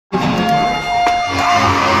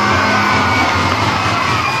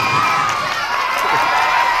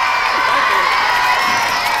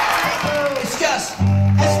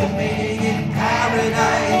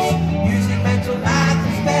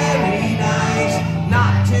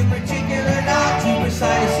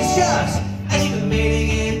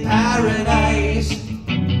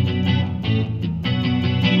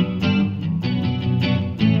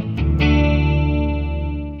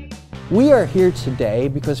here today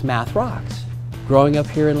because math rocks. Growing up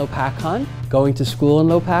here in Lopatcong, going to school in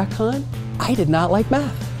Lopatcong, I did not like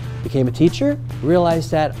math. Became a teacher,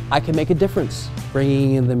 realized that I can make a difference.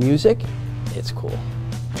 Bringing in the music, it's cool.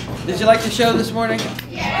 Did you like the show this morning?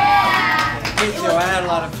 Yeah! Me too, I had a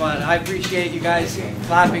lot of fun. I appreciate you guys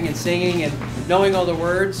clapping and singing and knowing all the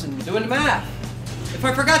words and doing the math. If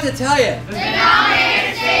I forgot to tell you, the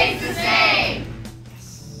denominator stays the same!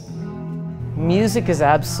 Music is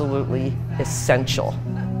absolutely essential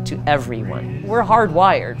to everyone. We're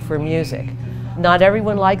hardwired for music. Not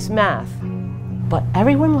everyone likes math, but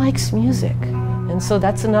everyone likes music. And so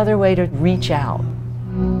that's another way to reach out.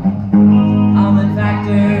 Common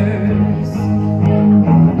factors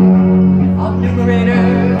of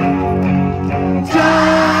numerator.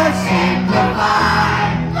 Just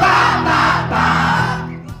simplify. Ba, ba,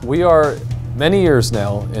 ba. We are many years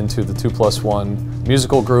now into the 2+1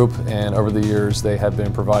 musical group, and over the years they have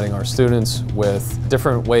been providing our students with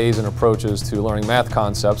different ways and approaches to learning math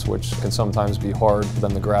concepts, which can sometimes be hard for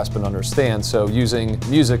them to grasp and understand. So using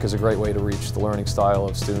music is a great way to reach the learning style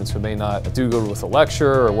of students who may not do good with a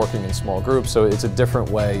lecture or working in small groups. So it's a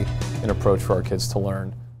different way and approach for our kids to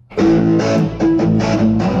learn.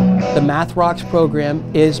 The Math Rocks program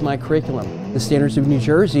is my curriculum. The standards of New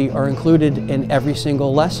Jersey are included in every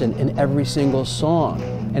single lesson, in every single song.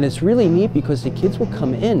 And it's really neat because the kids will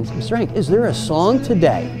come in, Mr. Hank, is there a song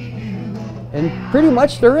today? And pretty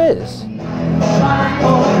much there is. Learn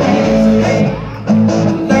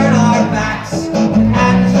our facts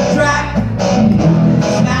and subtract.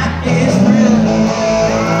 Math is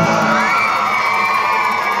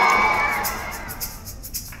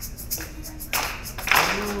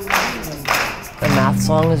The math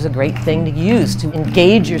song is a great thing to use to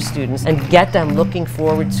engage your students and get them looking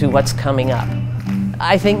forward to what's coming up.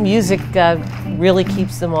 I think music really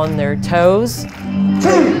keeps them on their toes. 2, 4, 6,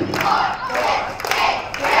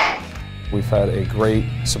 8. We've had a great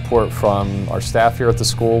support from our staff here at the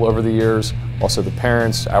school over the years, also the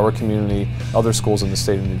parents, our community, other schools in the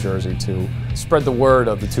state of New Jersey to spread the word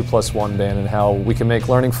of the 2+1 band and how we can make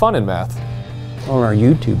learning fun in math. On our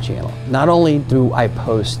YouTube channel, not only do I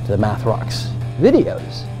post the Math Rocks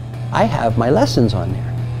videos, I have my lessons on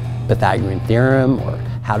there. Pythagorean theorem or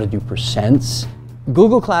how to do percents.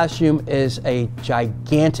 Google Classroom is a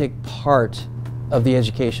gigantic part of the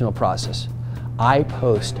educational process. I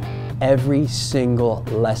post every single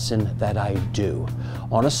lesson that I do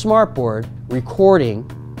on a smartboard, recording.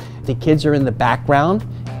 The kids are in the background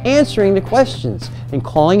answering the questions and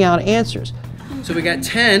calling out answers. So we got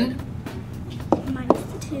 10. Minus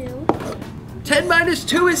 2. 10 minus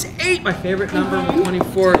 2 is 8. My favorite number,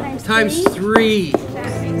 24 times 3.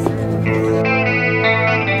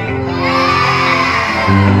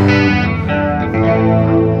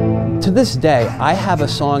 To this day, I have a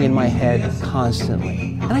song in my head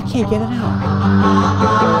constantly, and I can't get it out.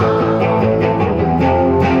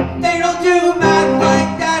 They don't do math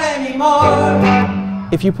like that anymore.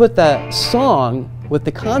 If you put the song with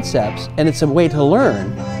the concepts, and it's a way to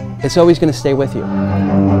learn, it's always going to stay with you.